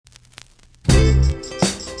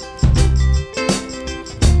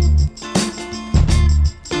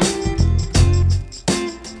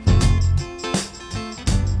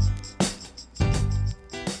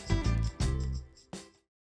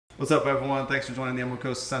What's up, everyone? Thanks for joining the Emerald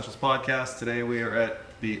Coast Essentials podcast. Today we are at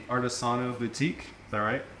the Artesano boutique. Is that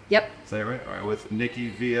right? Yep. Is that right? All right, with Nikki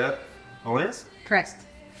via Alias? Correct.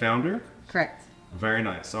 Founder? Correct. Very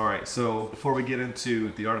nice. All right, so before we get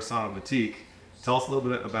into the Artesano boutique, tell us a little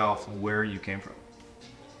bit about where you came from.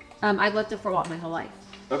 I've lived in Fort Walton my whole life.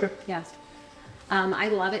 Okay. Yes. I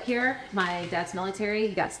love it here. My dad's military.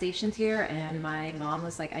 He got stationed here, and my mom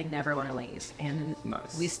was like, I never want to leave. And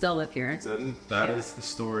Nice. we still live here. That is the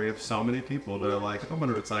story of so many people that are like, I'm going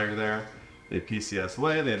to retire there. They PCS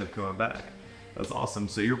away, they end up going back. That's awesome.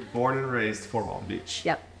 So you're born and raised Fort Walton Beach.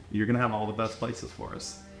 Yep. You're going to have all the best places for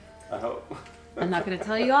us. I hope. I'm not going to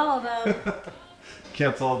tell you all of them.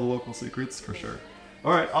 Can't tell all the local secrets for sure.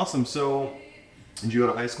 All right, awesome. So did you go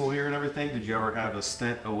to high school here and everything? Did you ever have a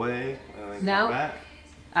stint away and then No. come back?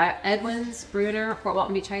 Edwins, Bruner, Fort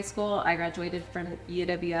Walton Beach High School. I graduated from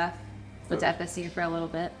UWF. Went to FSC for a little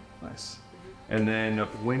bit. Nice. And then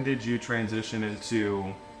when did you transition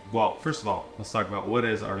into, well, first of all, let's talk about what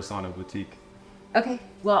is Artesano Boutique? Okay.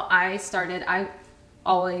 Well, I've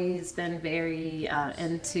always been very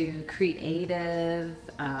into creative.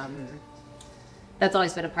 That's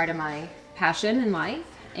always been a part of my passion in life.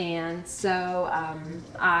 And so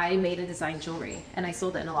I made and designed jewelry, and I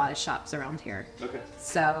sold it in a lot of shops around here. Okay.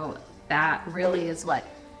 So that really is what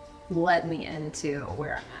led me into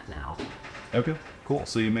where I'm at now. Okay, cool.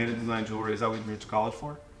 So you made and designed jewelry. Is that what you went to college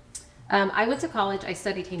for? I went to college. I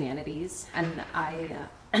studied humanities, and I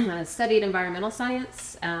studied environmental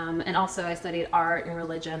science, and also I studied art and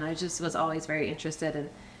religion. I just was always very interested in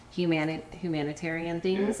humanitarian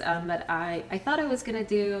things, but I thought I was going to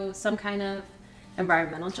do some kind of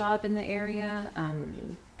environmental job in the area.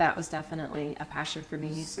 That was definitely a passion for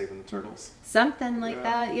me. Saving the turtles. Something like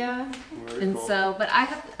that, yeah. Very And cool. so, but I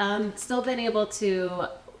have still been able to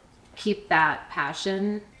keep that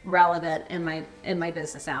passion relevant in my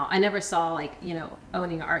business now. I never saw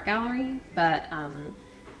owning an art gallery, but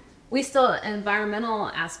we still, environmental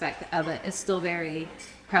aspect of it is still very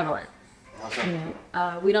prevalent.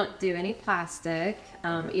 Awesome. We don't do any plastic.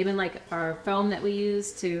 Even like our foam that we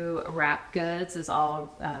use to wrap goods is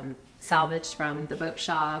all salvaged from the boat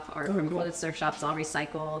shop or from clothes surf shops, all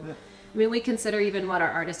recycled. Yeah. I mean, we consider even what our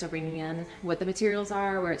artists are bringing in, what the materials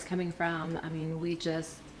are, where it's coming from. I mean, we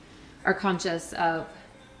just are conscious of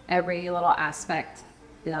every little aspect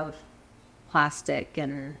of plastic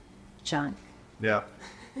and junk. Yeah.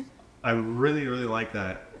 I really, really like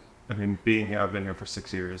that. I mean, being here, I've been here for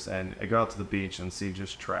 6 years, and I go out to the beach and see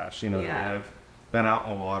just trash. Yeah. I've been out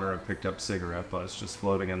in the water and picked up cigarette butts just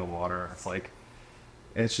floating in the water.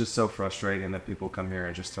 It's just so frustrating that people come here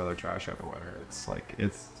and just throw their trash everywhere.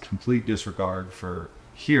 It's complete disregard for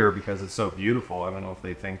here because it's so beautiful. I don't know what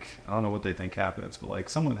they think happens, but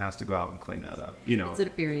someone has to go out and clean that up. It's a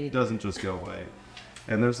period. It doesn't just go away.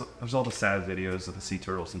 And there's all the sad videos of the sea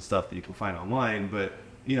turtles and stuff that you can find online, but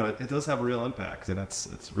it does have a real impact, and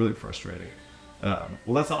it's really frustrating. Well,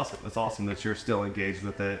 that's awesome. That's awesome that you're still engaged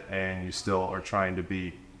with it and you still are trying to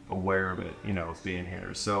be aware of it, of being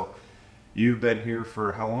here. So you've been here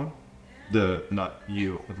for how long? Not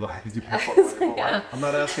you. Yeah. I'm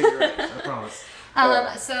not asking your age, I promise.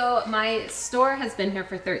 So my store has been here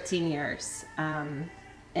for 13 years.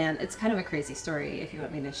 And it's kind of a crazy story if you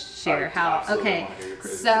want me to share how. Okay.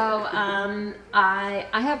 So I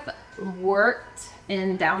have worked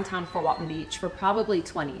in downtown Fort Walton Beach for probably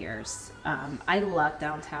 20 years. I love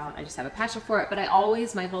downtown. I just have a passion for it, but I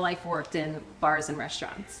always my whole life worked in bars and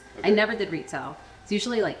restaurants. Okay. I never did retail. It's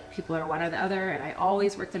usually people are one or the other, and I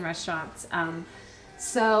always worked in restaurants.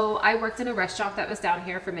 So I worked in a restaurant that was down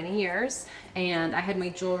here for many years, and I had my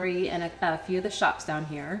jewelry in a few of the shops down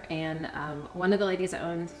here. And one of the ladies that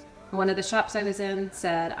owned one of the shops I was in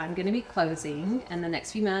said, I'm going to be closing in the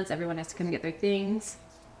next few months. Everyone has to come get their things.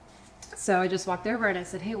 So I just walked over and I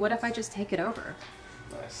said, hey, what if I just take it over?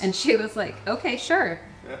 Nice. And she was like, okay, sure.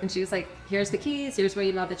 Yeah. And she was like, here's the keys. Here's where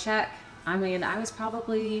you mail the check. I mean, I was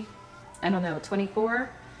probably, 24.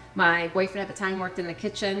 My boyfriend at the time worked in the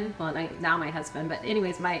kitchen. Well, now my husband, but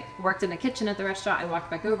anyways, worked in the kitchen at the restaurant. I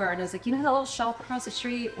walked back over and I was like, that little shop across the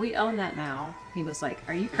street? We own that now. He was like,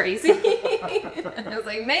 are you crazy? And I was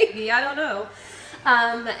like, maybe, I don't know.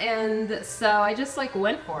 And so I just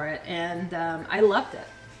went for it, and I loved it.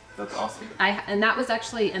 That's awesome. And that was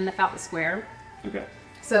actually in the Fountain Square. Okay.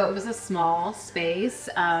 So it was a small space,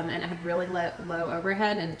 and it had really low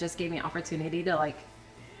overhead, and it just gave me an opportunity to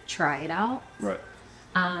try it out. Right.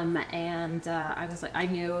 And I was I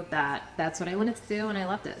knew that that's what I wanted to do, and I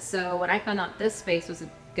loved it. So when I found out this space was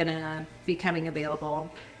gonna be coming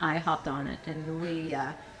available, I hopped on it, and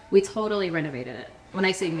we totally renovated it. When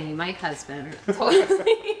I say me, my husband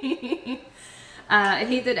totally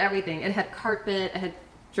He did everything. It had carpet, it had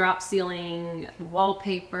drop ceiling,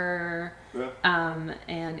 wallpaper,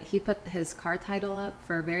 and he put his car title up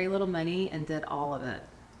for very little money and did all of it.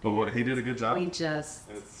 But what, he did a good job. We just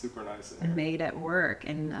and it's super nice in here. made it work,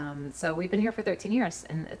 and so we've been here for 13 years,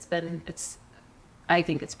 and I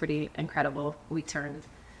think it's pretty incredible.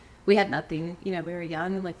 We had nothing, we were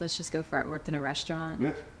young, and like, let's just go for it. Worked in a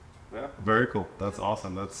restaurant. Yeah, very cool. That's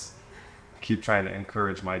awesome. I keep trying to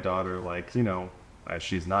encourage my daughter, like,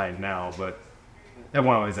 she's 9 now, but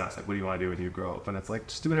everyone always asks, like, what do you want to do when you grow up? And it's like,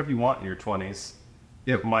 just do whatever you want in your 20s.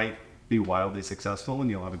 It might be wildly successful, and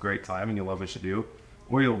you'll have a great time, and you'll love what you do,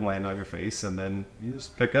 or you'll land on your face, and then you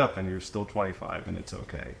just pick up, and you're still 25, and it's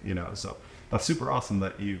okay, So that's super awesome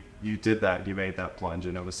that you did that, you made that plunge,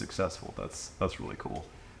 and it was successful. That's really cool.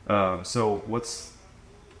 So what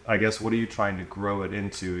are you trying to grow it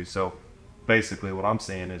into? So basically what I'm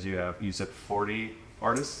saying is you said 40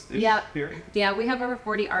 artists here? Yeah, we have over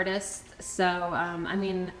 40 artists. So,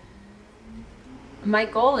 my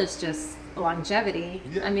goal is just longevity.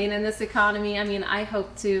 Yeah. In this economy, we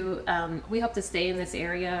hope to stay in this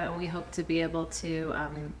area, and we hope to be able to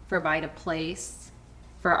provide a place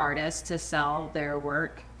for artists to sell their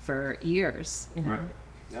work for years. Right.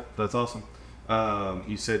 Yeah, that's awesome.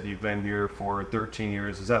 You said you've been here for 13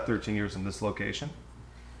 years. Is that 13 years in this location?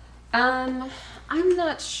 I'm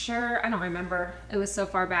not sure. I don't remember. It was so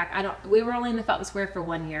far back. We were only in the Fountain Square for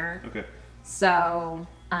 1 year. Okay. So,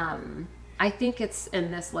 I think it's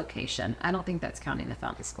in this location. I don't think that's counting the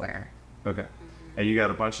Fountain Square. Okay. And you got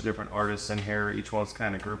a bunch of different artists in here. Each one's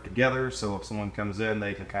kind of grouped together. So if someone comes in,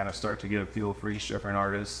 they can kind of start to get a feel for each different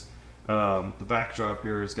artist. The backdrop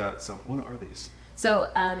here has got what are these? So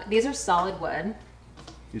these are solid wood.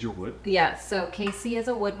 These are wood? Yeah, so Casey is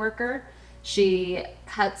a woodworker. She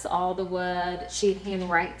cuts all the wood, she hand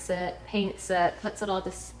writes it, paints it, puts it all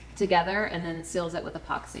together, and then seals it with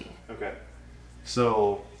epoxy. Okay.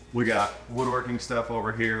 So we got woodworking stuff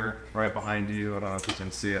over here, right behind you. I don't know if you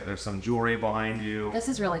can see it. There's some jewelry behind you. This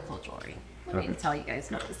is really cool jewelry. Let me tell you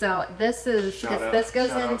guys. So this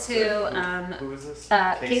goes into who is this?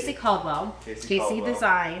 Casey Caldwell. Casey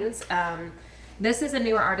Designs. This is a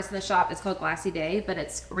newer artist in the shop. It's called Glassy Day, but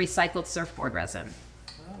it's recycled surfboard resin.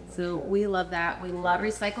 So we love that. We love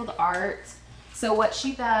recycled art. So what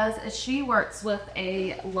she does is she works with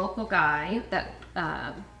a local guy that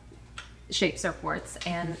shapes surfboards,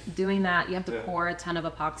 and doing that, you have to pour a ton of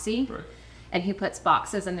epoxy, right. And he puts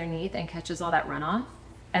boxes underneath and catches all that runoff.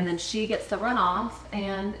 And then she gets the runoff,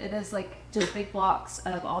 and it is like just big blocks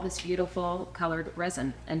of all this beautiful colored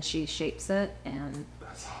resin, and she shapes it. And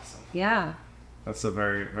that's awesome. Yeah. That's a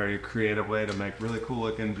very, very creative way to make really cool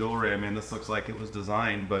looking jewelry. This looks like it was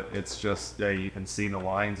designed, but it's just, you can see the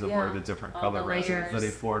lines of where the different color resins that he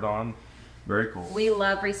poured on. Very cool. We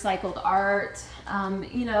love recycled art.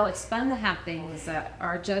 It's fun to have things that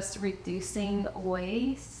are just reducing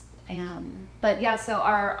waste. But yeah, so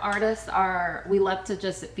our artists we love to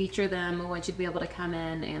just feature them. We want you to be able to come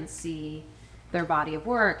in and see their body of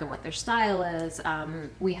work and what their style is.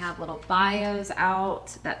 We have little bios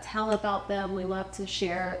out that tell about them. We love to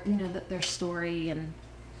share, their story. And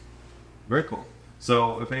very cool.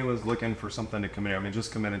 So if anyone's looking for something to come in,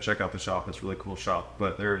 just come in and check out the shop. It's a really cool shop.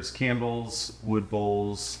 But there's candles, wood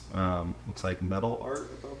bowls, looks like metal art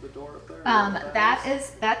above the door up there.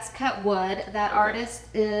 That's cut wood. That artist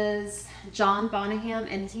is John Bonham,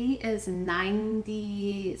 and he is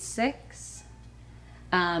 96.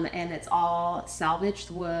 And it's all salvaged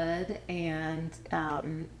wood, and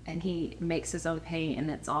he makes his own paint,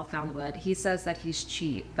 and it's all found wood. He says that he's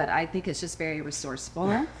cheap, but I think it's just very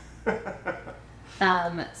resourceful.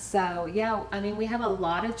 So yeah, we have a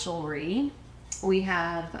lot of jewelry. We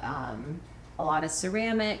have a lot of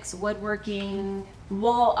ceramics, woodworking,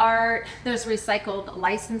 wall art. There's recycled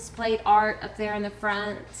license plate art up there in the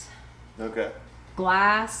front. Okay.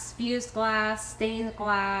 Glass, fused glass, stained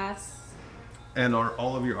glass. And are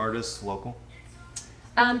all of your artists local?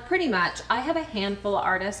 Pretty much. I have a handful of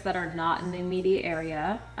artists that are not in the immediate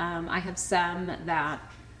area. I have some that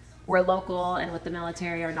were local and with the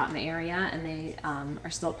military are not in the area, and they are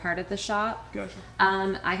still part of the shop. Gotcha.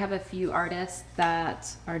 I have a few artists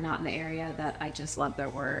that are not in the area that I just love their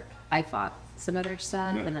work. I bought some of their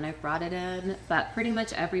stuff, and then I brought it in, but pretty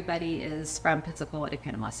much everybody is from Pensacola to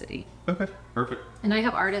Panama City. Okay, perfect. And I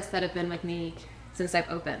have artists that have been with me since I've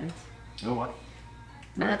opened. Oh, what?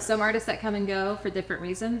 I have some artists that come and go for different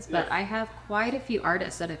reasons, but I have quite a few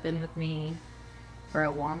artists that have been with me for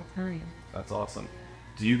a long time. That's awesome.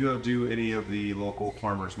 Do you go do any of the local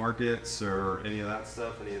farmers markets or any of that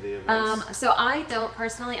stuff? Any of the events? So I don't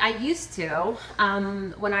personally. I used to.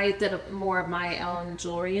 When I did more of my own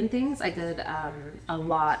jewelry and things, I did a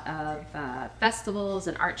lot of festivals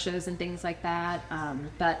and art shows and things like that.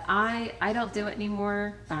 But I don't do it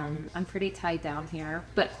anymore. I'm pretty tied down here.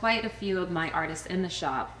 But quite a few of my artists in the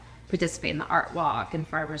shop participate in the art walk and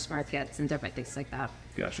farmers markets and different things like that.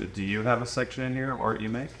 Gotcha. Do you have a section in here of art you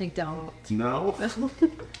make? I don't. No?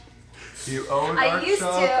 You own an I art used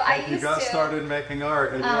shop? to. I You used got to. started making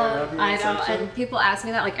art and you don't have your I own know, section? and people ask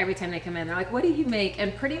me that like every time they come in. They're like, "What do you make?"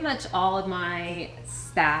 And pretty much all of my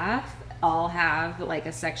staff all have like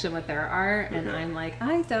a section with their art, and Okay. I'm like,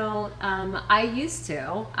 I don't. I used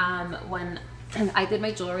to when I did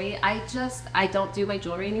my jewelry. I don't do my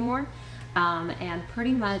jewelry anymore. And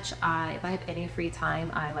pretty much, if I have any free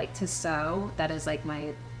time, I like to sew. That is like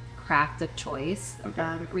my craft of choice.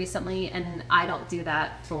 Okay. Recently, and I don't do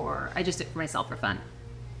that I just do it for myself for fun.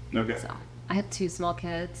 Okay. So I have 2 small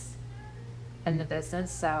kids in the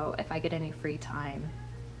business, so if I get any free time,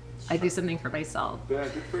 I do something for myself. Yeah,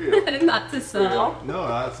 good for you. Not to sell. No,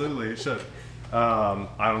 absolutely, you should.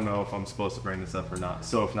 I don't know if I'm supposed to bring this up or not,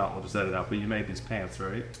 so if not, we'll just edit it out. But you made these pants,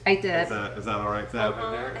 right? I did. Is that all right to have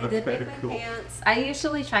in there? I did Okay, make my cool. pants. I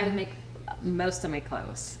usually try to make most of my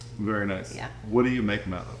clothes. Very nice. Yeah. What do you make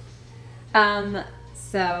them out of?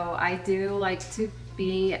 So I do like to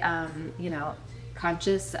be,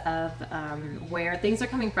 conscious of where things are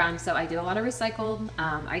coming from. So I do a lot of recycled.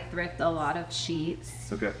 I thrift a lot of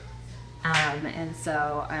sheets. Okay. And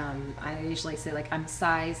so I usually say like I'm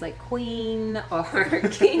size like queen or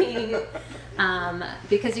king,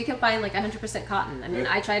 because you can find like 100% cotton. I mean,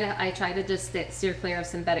 I try to just steer clear of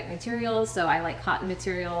synthetic materials. So I like cotton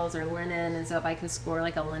materials or linen, and so if I can score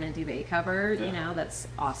like a linen duvet cover, that's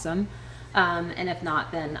awesome. And if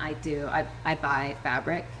not, then I buy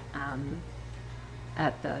fabric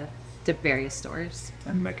at the various stores.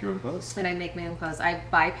 And make your own clothes. And I make my own clothes. I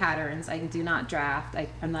buy patterns. I do not draft.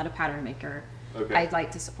 I'm not a pattern maker. Okay. I'd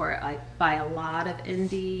like to support. I buy a lot of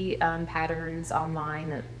indie patterns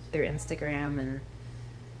online through Instagram, and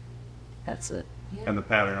that's it. Yeah. And the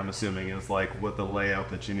pattern, I'm assuming, is like with the layout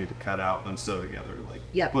that you need to cut out and sew together. Like,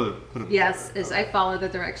 Yep. Put it Yes, together. I follow the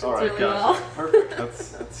directions All right, really gotcha. well. Perfect.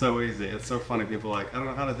 That's so easy. It's so funny. People are like, I don't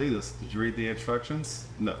know how to do this. Did you read the instructions?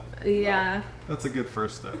 No. Yeah. That's a good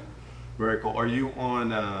first step. Very cool. Are you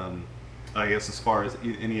on, I guess, as far as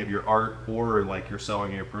any of your art or like your sewing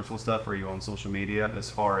and your personal stuff, are you on social media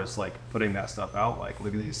as far as like putting that stuff out? Like,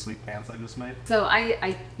 look at these sweet pants I just made. So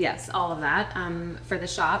yes, all of that. For the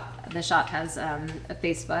shop has a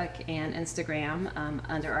Facebook and Instagram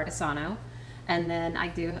under Artesano. And then I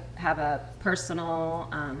do have a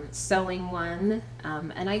personal sewing one.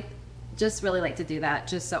 And I just really like to do that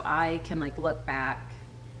just so I can like look back.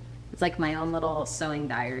 It's like my own little sewing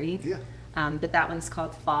diary. Yeah. But that one's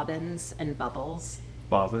called Bobbins and Bubbles.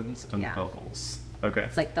 Bobbins and Yeah. bubbles. Okay.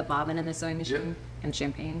 It's like the bobbin in the sewing machine Yep. and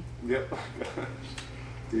champagne. Yep.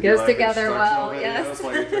 Do you Goes like together instructional well, videos, yes.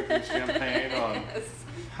 Like you're drinking champagne on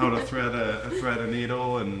how to thread a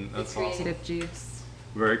needle, and that's awesome. Creative juice.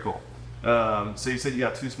 Very cool. So you said you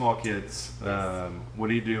got 2 small kids. What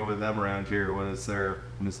do you do with them around here? What is their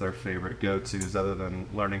favorite go-tos other than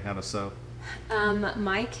learning how to sew?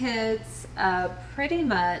 My kids pretty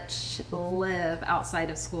much live outside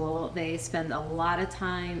of school. They spend a lot of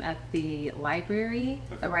time at the library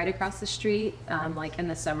right across the street. Like in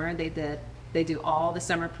the summer, they do all the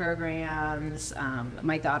summer programs.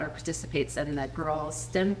 My daughter participates in the girls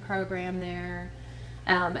STEM program there,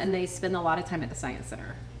 and they spend a lot of time at the Science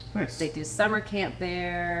Center. Nice. They do summer camp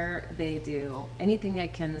there. They do anything I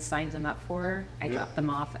can sign them up for. I drop them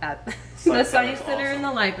off at the Science Science Center's Center in awesome.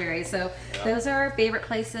 the library. So those are our favorite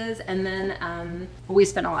places. And then we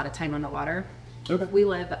spend a lot of time on the water. Okay. We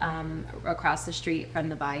live across the street from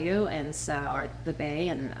the bayou, and so or the bay,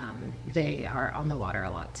 and they are on the water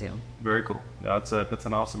a lot too. Very cool. That's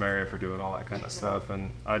an awesome area for doing all that kind of stuff.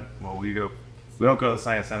 And we don't go to the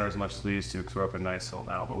Science Center as much as we used to because we're up in Niceville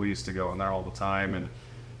now, but we used to go in there all the time. And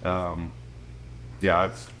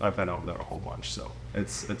I've been over there a whole bunch, so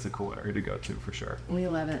it's a cool area to go to for sure. We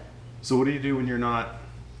love it. So what do you do when you're not?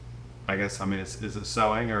 I guess, I mean, is it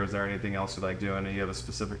sewing, or is there anything else you like doing? Do you have a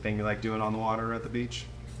specific thing you like doing on the water at the beach?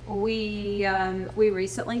 We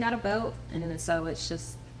recently got a boat, and so it's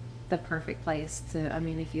just the perfect place to. I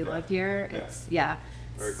mean, if you live here, it's Very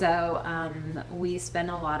cool. So we spend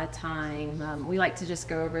a lot of time. We like to just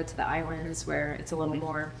go over to the islands where it's a little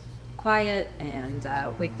more quiet, and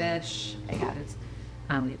we fish.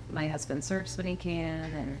 My husband surfs when he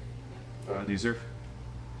can, and Do you surf?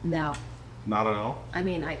 no, No. Not at all. I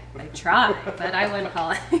mean, I try, but I wouldn't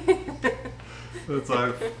call it. It's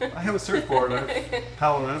like, I have a surfboard. I have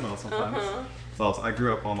Palomino sometimes. So I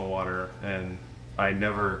grew up on the water, and I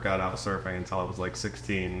never got out surfing until I was like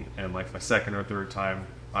 16. And like my second or third time,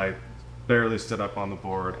 I barely stood up on the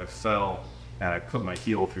board. I fell, and I put my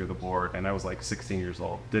heel through the board. And I was like 16 years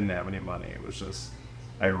old. Didn't have any money. It was just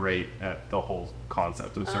irate at the whole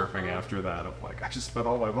concept of surfing after that. Of like, I just spent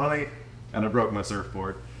all my money, and I broke my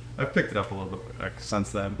surfboard. I've picked it up a little bit like,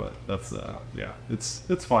 since then, but that's yeah, it's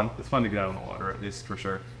fun. It's fun to get out on the water, at least for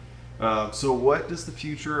sure. So what does the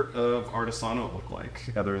future of Artesano look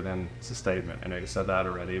like, other than sustainment? I know you said that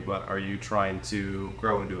already, but are you trying to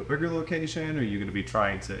grow into a bigger location? Are you going to be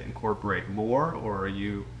trying to incorporate more, or are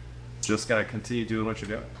you just going to continue doing what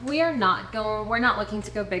you're doing? We're not looking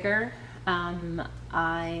to go bigger. I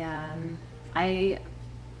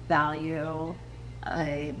value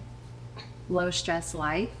a low stress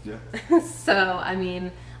life. Yeah. So, I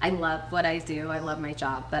mean, I love what I do. I love my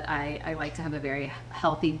job, but I like to have a very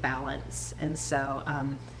healthy balance. And so,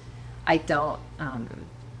 I don't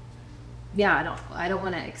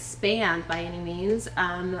want to expand by any means.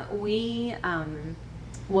 We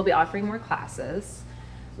will be offering more classes.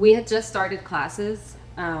 We had just started classes,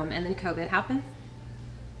 and then COVID happened.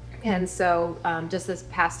 And so, just this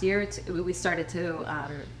past year, we started to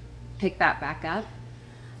pick that back up.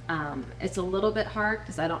 It's a little bit hard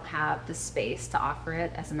because I don't have the space to offer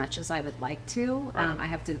it as much as I would like to. I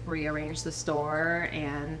have to rearrange the store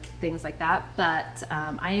and things like that. But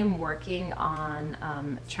I am working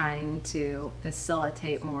on trying to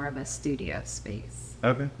facilitate more of a studio space.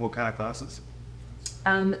 Okay. What kind of classes?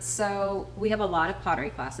 So we have a lot of pottery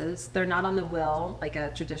classes. They're not on the wheel like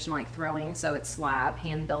a traditional like throwing, so it's slab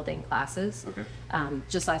hand building classes. Okay.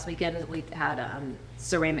 Just last weekend we had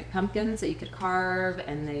ceramic pumpkins that you could carve,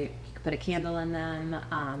 and you could put a candle in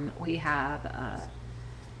them. We have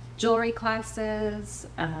jewelry classes.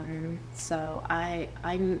 So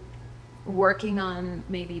I'm working on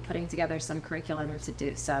maybe putting together some curriculum to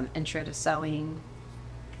do some intro to sewing.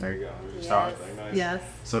 There you go. Yes. Nice. Yes.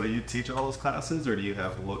 So do you teach all those classes, or do you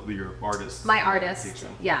have your artists? My artists. Teach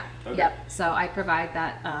them? Yeah. Okay. Yep. So I provide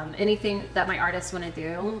that. Anything that my artists want to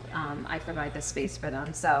do, I provide the space for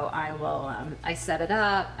them. So I will. I set it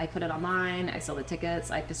up. I put it online. I sell the tickets.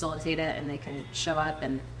 I facilitate it, and they can show up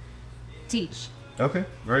and teach. Okay.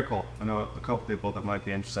 Very cool. I know a couple people that might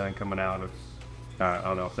be interested in coming out. I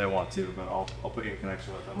don't know if they want to, but I'll put you in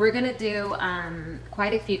connection with them. We're going to do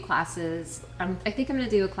quite a few classes. I think I'm going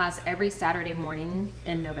to do a class every Saturday morning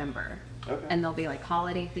in November. Okay. And they'll be like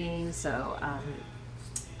holiday themes, so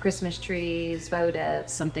Christmas trees,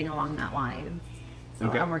 votives, something along that line. So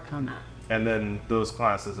Okay. I'm working on that. And then those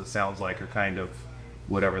classes, it sounds like, are kind of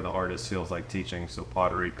whatever the artist feels like teaching. So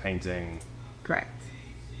pottery, painting, Correct.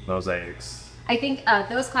 mosaics. I think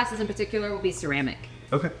those classes in particular will be ceramic.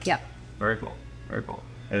 Okay. Yep. Very cool. Very cool.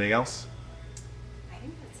 Anything else? I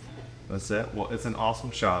think that's it. That's it. Well, it's an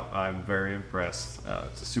awesome shop. I'm very impressed.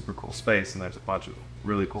 It's a super cool space, and there's a bunch of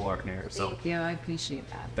really cool art in here. So Thank you. I appreciate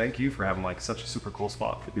that. thank you for having like such a super cool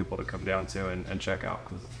spot for people to come down to and check out,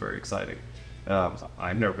 because it's very exciting.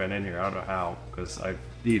 I've never been in here. I don't know how, because I've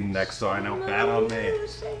eaten next door. I know, bad on me.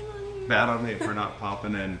 Bad on me for not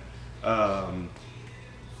popping in.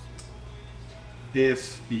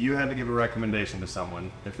 If you had to give a recommendation to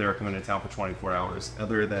someone, if they were coming to town for 24 hours,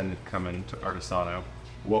 other than coming to Artesano,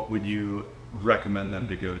 what would you recommend them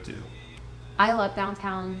to go to? I love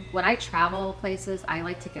downtown. When I travel places, I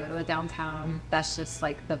like to go to a downtown. That's just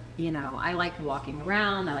like I like walking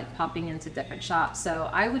around. I like popping into different shops. So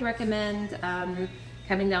I would recommend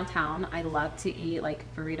coming downtown. I love to eat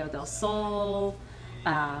like Burrito del Sol,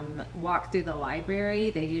 walk through the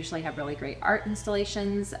library. They usually have really great art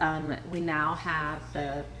installations. We now have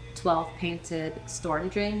the 12 painted storm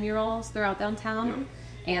drain murals throughout downtown,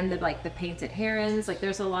 and the painted herons. Like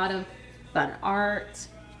there's a lot of fun art.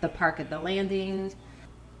 The park at the landing.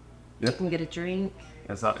 Yep. You can get a drink. It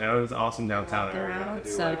was awesome downtown Walk area. around. I do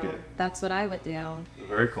So like it. that's what I would do.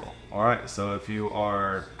 Very cool. All right, so if you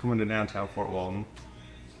are coming to downtown Fort Walton,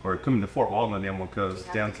 or coming to Fort Walton on the Emerald Coast,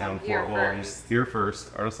 have to downtown come here Fort Walton, first. here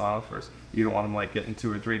first, Artesano first. You don't want them like getting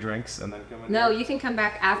 2 or 3 drinks and then come in. No, here? you can come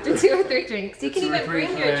back after 2 or 3 drinks. You can 2 or even 3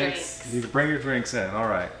 bring your drinks. You can bring your drinks in. All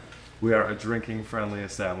right. We are a drinking friendly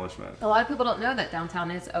establishment. A lot of people don't know that downtown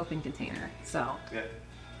is open container. So Yeah.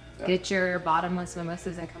 get your bottomless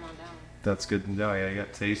mimosas and come on down. That's good to know. Yeah, you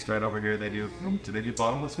got Taste right over here. Do they do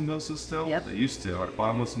bottomless mimosas still? Yep. They used to. All right,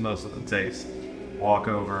 bottomless mimosas and Taste. Walk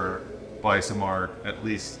over, buy some art, at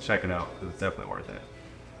least check it out, because it's definitely worth it.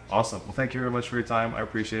 Awesome. Well, thank you very much for your time. I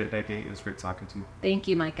appreciate it, Nikki. It was great talking to you. Thank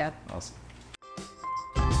you, Micah. Awesome.